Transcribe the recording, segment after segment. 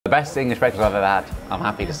best English breakfast I've ever had. I'm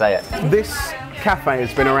happy to say it. This cafe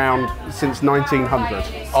has been around since 1900.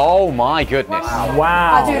 Oh my goodness.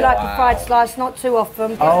 Wow. I do like the fried slice, not too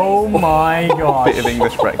often. Oh my gosh. Bit of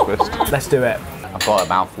English breakfast. Let's do it. I've got a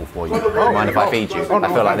mouthful for you. Do you mind if I feed you?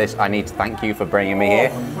 I feel like this. I need to thank you for bringing me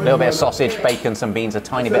here. A little bit of sausage, bacon, some beans, a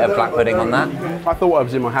tiny bit of black pudding on that. I thought I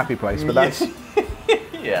was in my happy place, but that's...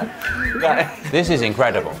 Yeah. This is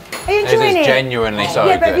incredible. Are you This enjoying is it? genuinely so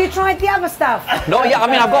Yeah, but have good. you tried the other stuff? Not yet. I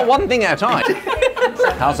mean, I've got one thing at a time.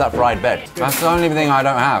 How's that fried bed? That's the only thing I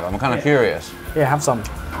don't have. I'm kind of curious. Yeah, have some.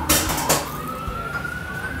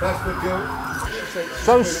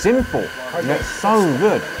 So simple, yet so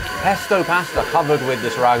good. Pesto pasta covered with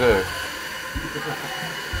this ragu.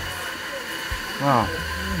 Wow.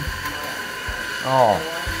 Oh,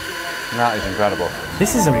 that is incredible.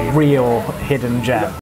 This is a real hidden gem.